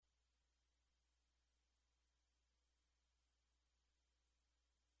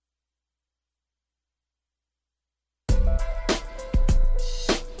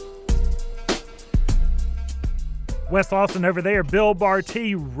Wes Lawson over there, Bill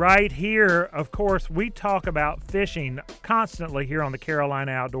Barty right here. Of course, we talk about fishing constantly here on the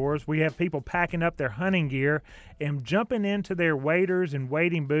Carolina Outdoors. We have people packing up their hunting gear and jumping into their waders and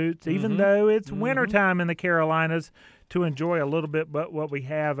wading boots, even though it's wintertime in the Carolinas, to enjoy a little bit but what we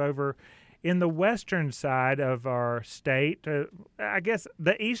have over in the western side of our state. I guess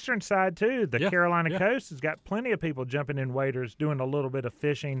the eastern side, too. The Carolina coast has got plenty of people jumping in waders, doing a little bit of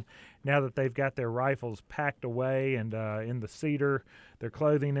fishing now that they've got their rifles packed away and in the cedar, their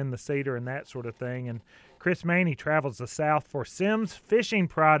clothing in the cedar and that sort of thing. And Chris Maney travels the south for Simms Fishing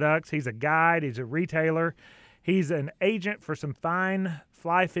Products. He's a guide. He's a retailer. He's an agent for some fine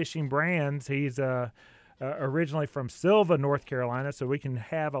fly fishing brands. He's originally from Sylva, North Carolina, so we can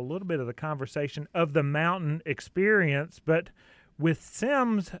have a little bit of the conversation of the mountain experience. But with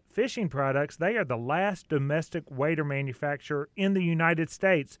Simms Fishing Products, they are the last domestic wader manufacturer in the United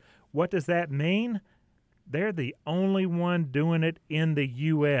States. What does that mean? They're the only one doing it in the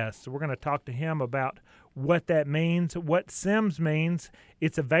U.S. So we're going to talk to him about what that means, what Simms means.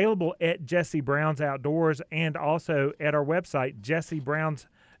 It's available at Jesse Brown's Outdoors and also at our website,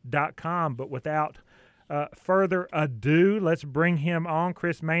 jessebrowns.com. But without further ado, let's bring him on.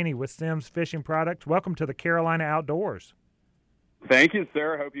 Chris Maney with Simms Fishing Products. Welcome to the Carolina Outdoors. Thank you,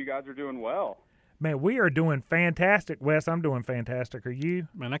 sir. Hope you guys are doing well. Man, we are doing fantastic, Wes. I'm doing fantastic. Are you?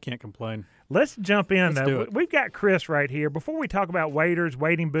 Man, I can't complain. Let's jump in. Let's do it. We've got Chris right here. Before we talk about waders,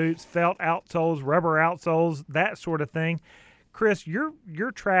 wading boots, felt outsoles, rubber outsoles, that sort of thing, Chris, you're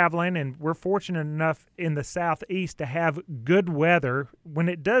traveling, and we're fortunate enough in the southeast to have good weather. When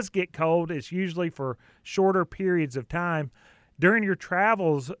it does get cold, it's usually for shorter periods of time. During your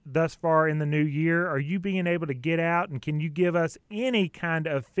travels thus far in the new year, are you being able to get out, and can you give us any kind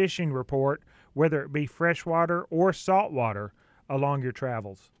of fishing report, whether it be freshwater or saltwater, along your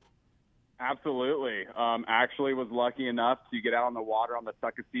travels? Absolutely. Actually was lucky enough to get out on the water on the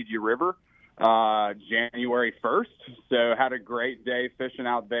Tuckasegee River January 1st. So had a great day fishing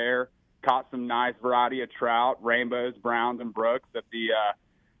out there. Caught some nice variety of trout, rainbows, browns, and brooks that the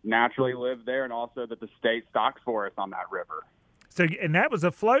naturally live there, and also that the state stocks for us on that river. So, and that was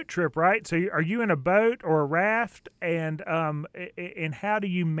a float trip, right? So are you in a boat or a raft, and how do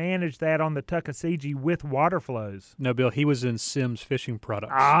you manage that on the Tuckasegee with water flows? No, Bill, he was in Simms Fishing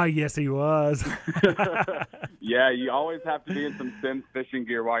Products. Ah, yes, he was. Yeah, you always have to be in some Simms fishing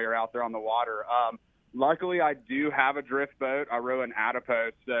gear while you're out there on the water. Luckily, I do have a drift boat. I row an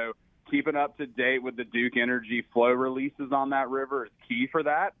Adipose, so keeping up to date with the Duke Energy flow releases on that river is key for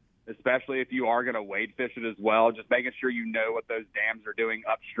that, especially if you are going to wade fish it as well. Just making sure you know what those dams are doing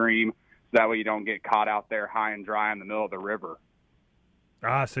upstream, so that way you don't get caught out there high and dry in the middle of the river.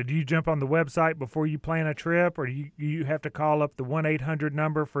 So do you jump on the website before you plan a trip, or do you have to call up the 1-800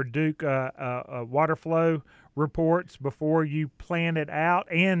 number for Duke water flow reports before you plan it out?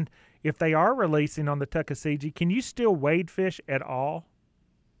 And if they are releasing on the Tuckasegee, can you still wade fish at all?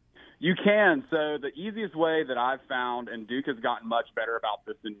 You can. So the easiest way that I've found, and Duke has gotten much better about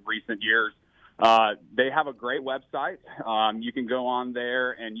this in recent years, they have a great website. You can go on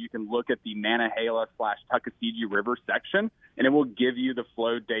there and you can look at the Nantahala/Tuckasegee River section, and it will give you the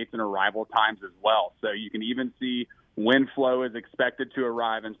flow dates and arrival times as well. So you can even see when flow is expected to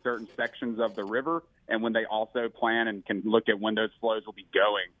arrive in certain sections of the river, and when they also plan and can look at when those flows will be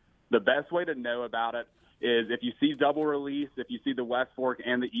going. The best way to know about it is if you see double release, if you see the West Fork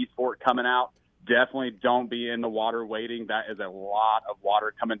and the East Fork coming out, definitely don't be in the water waiting. That is a lot of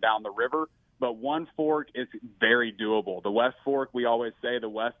water coming down the river. But one fork is very doable. The West Fork, we always say the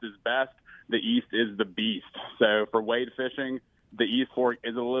West is best, the East is the beast. So for wade fishing, the East Fork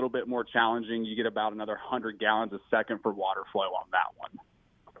is a little bit more challenging. You get about another 100 gallons a second for water flow on that one.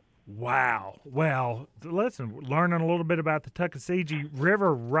 Wow. Well, listen, learning a little bit about the Tuckasegee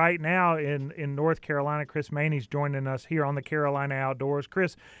River right now in North Carolina. Chris Maney's joining us here on the Carolina Outdoors.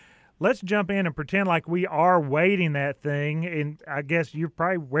 Chris, let's jump in and pretend like we are wading that thing. And I guess you're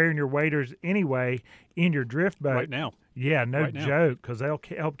probably wearing your waders anyway in your drift boat. Right now. Yeah, no right joke, because they'll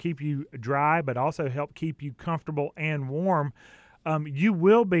help keep you dry, but also help keep you comfortable and warm. You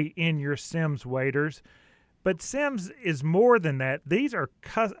will be in your Simms waders. But Simms is more than that. These are,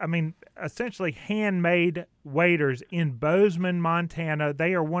 essentially handmade waders in Bozeman, Montana.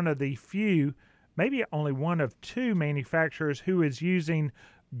 They are one of the few, maybe only one of two manufacturers who is using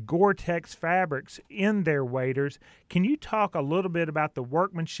Gore-Tex fabrics in their waders. Can you talk a little bit about the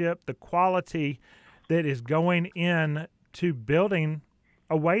workmanship, the quality that is going in to building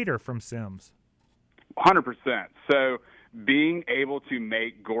a wader from Simms? 100%. So being able to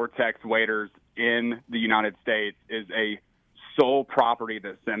make Gore-Tex waders in the United States is a sole property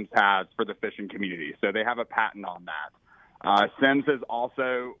that Simms has for the fishing community. So they have a patent on that. Simms has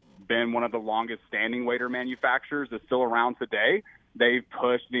also been one of the longest standing wader manufacturers. It's still around today. They've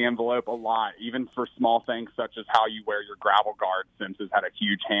pushed the envelope a lot, even for small things such as how you wear your gravel guard. Simms has had a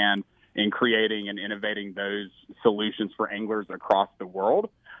huge hand in creating and innovating those solutions for anglers across the world.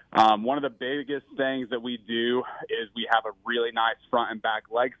 One of the biggest things that we do is we have a really nice front and back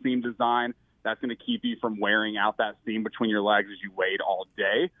leg seam design that's going to keep you from wearing out that seam between your legs as you wade all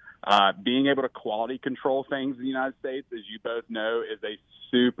day. Being able to quality control things in the United States, as you both know, is a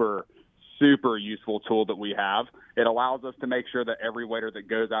super useful tool that we have. It allows us to make sure that every wader that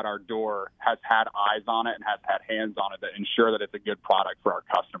goes out our door has had eyes on it and has had hands on it that ensure that it's a good product for our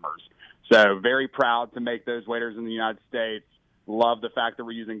customers. So very proud to make those waders in the United States. Love the fact that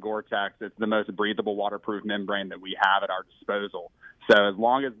we're using Gore-Tex. It's the most breathable waterproof membrane that we have at our disposal. So as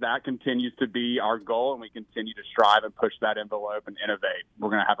long as that continues to be our goal and we continue to strive and push that envelope and innovate, we're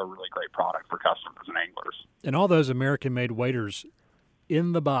going to have a really great product for customers and anglers. And all those American-made waders,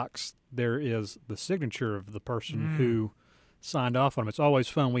 in the box, there is the signature of the person who signed off on them. It's always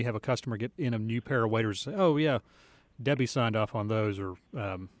fun. We have a customer get in a new pair of waders and say, oh, yeah, Debbie signed off on those, or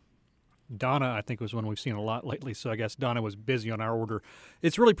Donna, I think, was one we've seen a lot lately. So I guess Donna was busy on our order.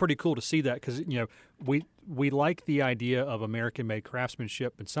 It's really pretty cool to see that because, you know, we like the idea of American-made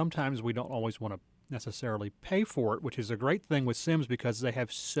craftsmanship, and sometimes we don't always want to necessarily pay for it, which is a great thing with Simms because they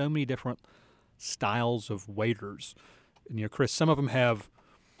have so many different styles of waders. And, you know, Chris, some of them have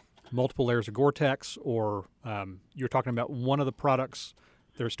multiple layers of Gore-Tex, or you're talking about one of the products.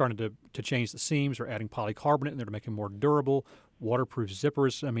 They're starting to change the seams or adding polycarbonate, and they're making more durable, waterproof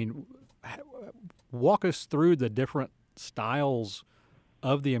zippers. I mean, walk us through the different styles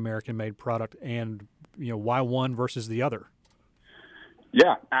of the American-made product and, you know, why one versus the other.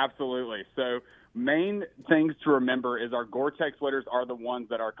 Yeah, absolutely. So main things to remember is our Gore-Tex waders are the ones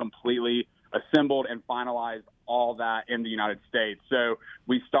that are completely assembled and finalized, all that in the United States. So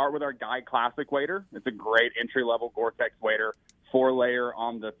we start with our Guide Classic wader. It's a great entry-level Gore-Tex wader, 4-layer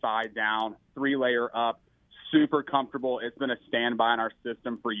on the side down, 3-layer up, super comfortable. It's been a standby in our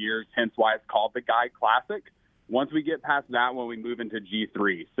system for years, hence why it's called the Guide Classic. Once we get past that one, we move into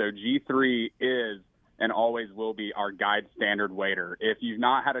G3. So G3 is and always will be our Guide standard wader. If you've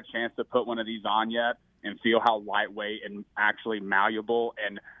not had a chance to put one of these on yet and feel how lightweight and actually malleable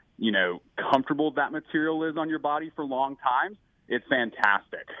and, you know, comfortable that material is on your body for long times, it's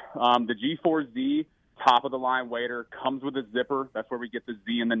fantastic. The G4Z top of the line wader comes with a zipper. That's where we get the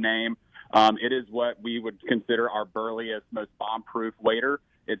Z in the name. It is what we would consider our burliest, most bomb-proof wader.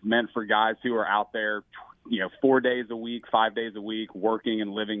 It's meant for guys who are out there, you know, 4 days a week, 5 days a week, working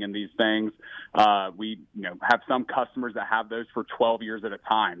and living in these things. We, you know, have some customers that have those for 12 years at a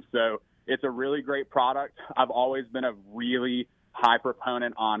time. So it's a really great product. I've always been a really high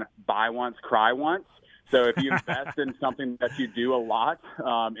proponent on buy once, cry once. So if you invest in something that you do a lot,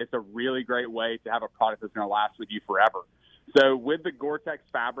 it's a really great way to have a product that's going to last with you forever. So with the Gore-Tex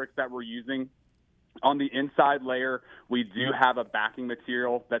fabrics that we're using, on the inside layer, we do have a backing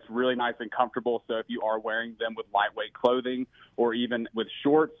material that's really nice and comfortable. So if you are wearing them with lightweight clothing or even with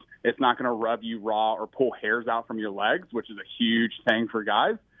shorts, it's not going to rub you raw or pull hairs out from your legs, which is a huge thing for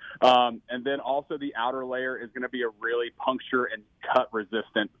guys. And then also the outer layer is going to be a really puncture and cut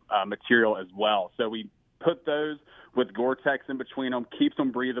resistant material as well. So we put those with Gore-Tex in between them, keeps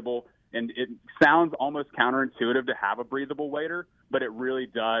them breathable. And it sounds almost counterintuitive to have a breathable wader, but it really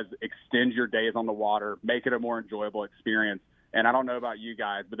does extend your days on the water, make it a more enjoyable experience. And I don't know about you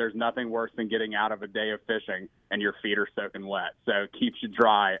guys, but there's nothing worse than getting out of a day of fishing and your feet are soaking wet. So it keeps you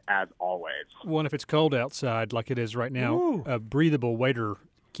dry as always. Well, and if it's cold outside like it is right now, a breathable wader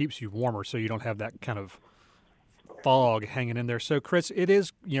keeps you warmer so you don't have that kind of fog hanging in there. So, Chris, it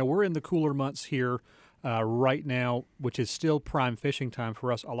is, you know, we're in the cooler months here right now, which is still prime fishing time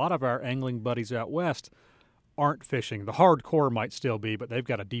for us. A lot of our angling buddies out west aren't fishing. The hardcore might still be, but they've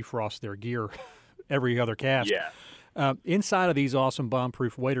got to defrost their gear every other cast. Yeah. Inside of these awesome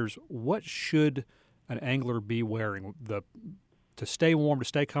bomb-proof waders, what should an angler be wearing to stay warm, to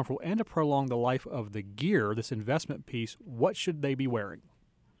stay comfortable, and to prolong the life of the gear, this investment piece? What should they be wearing?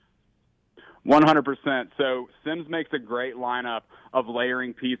 100%. So Simms makes a great lineup of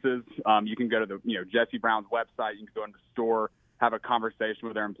layering pieces. You can go to the, Jesse Brown's website. You can go into the store, have a conversation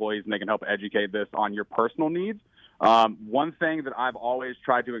with their employees, and they can help educate this on your personal needs. One thing that I've always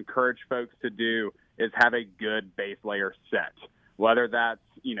tried to encourage folks to do is have a good base layer set, whether that's,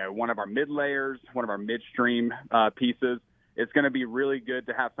 one of our mid layers, one of our midstream pieces. It's going to be really good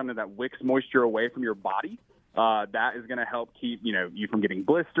to have something that wicks moisture away from your body That is going to help keep you from getting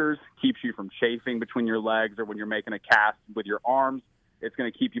blisters, keeps you from chafing between your legs or when you're making a cast with your arms. It's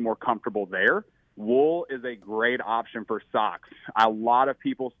going to keep you more comfortable there. Wool is a great option for socks. A lot of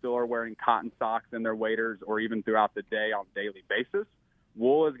people still are wearing cotton socks in their waders or even throughout the day on a daily basis.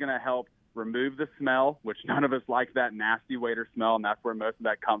 Wool is going to help remove the smell, which none of us like that nasty wader smell, and that's where most of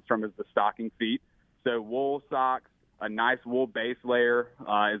that comes from is the stocking feet. So wool socks, a nice wool base layer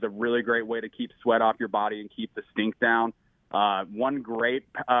is a really great way to keep sweat off your body and keep the stink down. One great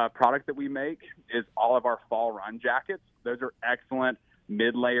product that we make is all of our fall run jackets. Those are excellent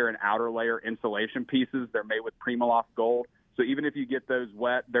mid-layer and outer layer insulation pieces. They're made with Primaloft Gold. So even if you get those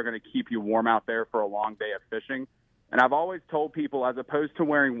wet, they're going to keep you warm out there for a long day of fishing. And I've always told people, as opposed to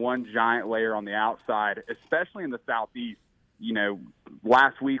wearing one giant layer on the outside, especially in the Southeast,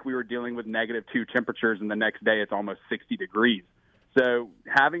 last week we were dealing with -2 temperatures, and the next day it's almost 60 degrees. So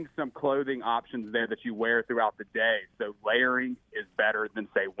having some clothing options there that you wear throughout the day, so layering is better than,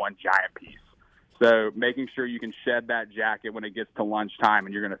 say, one giant piece. So making sure you can shed that jacket when it gets to lunchtime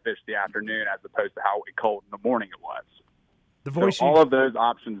and you're going to fish the afternoon as opposed to how cold in the morning it was. So all of those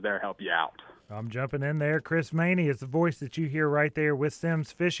options there help you out. I'm jumping in there. Chris Maney is the voice that you hear right there with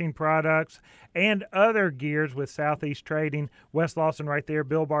Simms Fishing Products and other gears with Southeast Trading. Wes Lawson right there,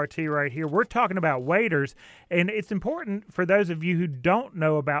 Bill Barty right here. We're talking about waders, and it's important for those of you who don't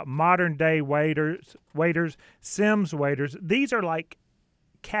know about modern-day waders, Simms waders. These are like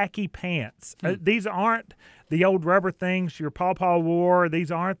khaki pants. These aren't the old rubber things your pawpaw wore.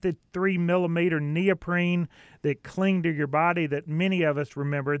 These aren't the 3mm neoprene that cling to your body that many of us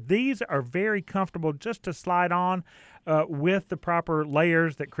remember. These are very comfortable just to slide on with the proper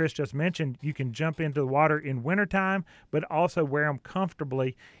layers that Chris just mentioned. You can jump into the water in wintertime, but also wear them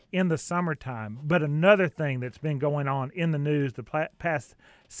comfortably in the summertime. But another thing that's been going on in the news the past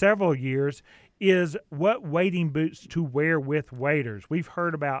several years is what wading boots to wear with waders. We've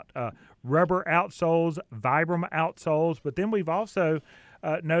heard about rubber outsoles, Vibram outsoles, but then we've also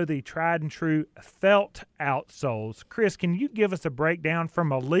know the tried and true felt outsoles. Chris, can you give us a breakdown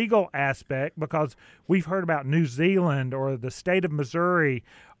from a legal aspect, because we've heard about New Zealand or the state of Missouri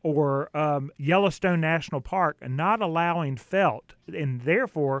or Yellowstone National Park not allowing felt, and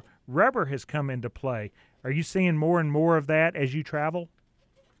therefore rubber has come into play. Are you seeing more and more of that as you travel?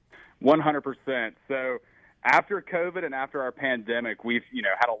 100%. So after COVID and after our pandemic, we've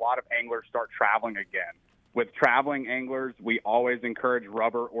had a lot of anglers start traveling again. With traveling anglers, we always encourage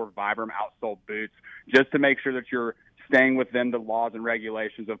rubber or Vibram outsole boots just to make sure that you're staying within the laws and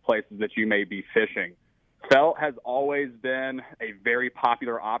regulations of places that you may be fishing. Felt has always been a very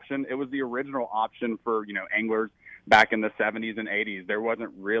popular option. It was the original option for anglers back in the 70s and 80s. There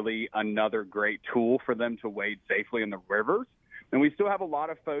wasn't really another great tool for them to wade safely in the rivers. And we still have a lot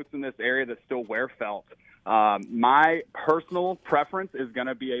of folks in this area that still wear felt. My personal preference is going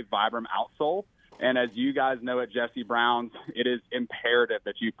to be a Vibram outsole. And as you guys know at Jesse Brown's, it is imperative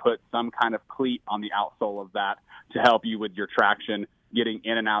that you put some kind of cleat on the outsole of that to help you with your traction, getting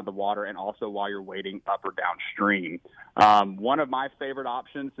in and out of the water, and also while you're wading up or downstream. One of my favorite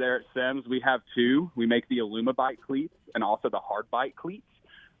options there at Simms, we have two. We make the Alumabite cleats and also the Hardbite cleats.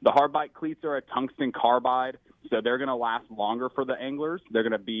 The Hardbite cleats are a tungsten carbide, so they're going to last longer for the anglers. They're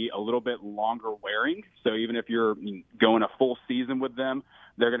going to be a little bit longer wearing, so even if you're going a full season with them,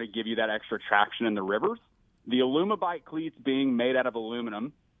 they're going to give you that extra traction in the rivers. The Alumabite cleats, being made out of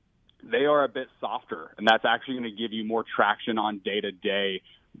aluminum, they are a bit softer, and that's actually going to give you more traction on day-to-day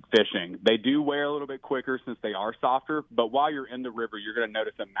fishing. They do wear a little bit quicker since they are softer, but while you're in the river, you're going to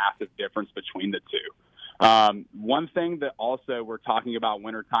notice a massive difference between the two. One thing that also we're talking about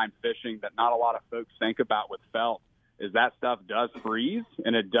wintertime fishing that not a lot of folks think about with felt is that stuff does freeze,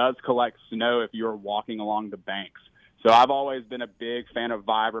 and it does collect snow if you're walking along the banks. So I've always been a big fan of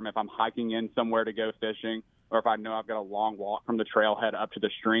Vibram if I'm hiking in somewhere to go fishing, or if I know I've got a long walk from the trailhead up to the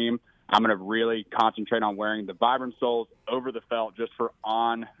stream. I'm going to really concentrate on wearing the Vibram soles over the felt just for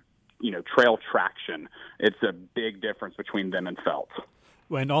trail traction. It's a big difference between them and felt.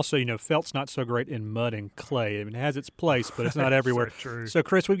 And also, felt's not so great in mud and clay. I mean, it has its place, but it's not everywhere. So true. So,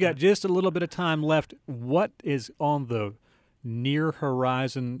 Chris, we've got just a little bit of time left. What is on the near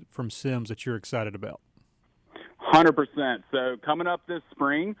horizon from Simms that you're excited about? 100%. So coming up this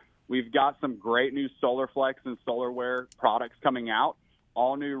spring, we've got some great new SolarFlex and SolarWear products coming out.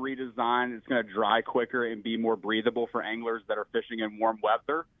 All new redesign. It's going to dry quicker and be more breathable for anglers that are fishing in warm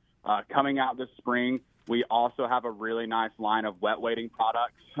weather. Coming out this spring, we also have a really nice line of wet wading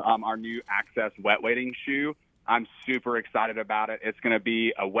products. Our new Access wet wading shoe. I'm super excited about it. It's going to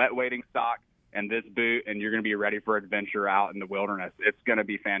be a wet wading sock and this boot, and you're going to be ready for adventure out in the wilderness. It's going to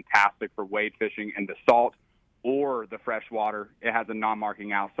be fantastic for wade fishing in the salt or the freshwater, it has a non-marking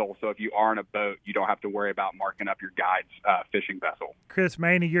outsole. So if you are in a boat, you don't have to worry about marking up your guide's fishing vessel. Chris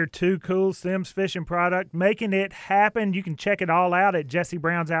Maney, your Too Cool Simms fishing product, making it happen. You can check it all out at Jesse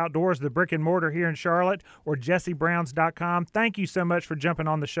Brown's Outdoors, the brick and mortar here in Charlotte, or jessebrowns.com. Thank you so much for jumping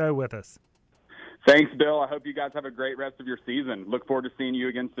on the show with us. Thanks, Bill. I hope you guys have a great rest of your season. Look forward to seeing you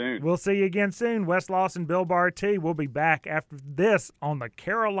again soon. We'll see you again soon. Wes Lawson, Bill Barty. We'll be back after this on the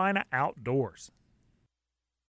Carolina Outdoors.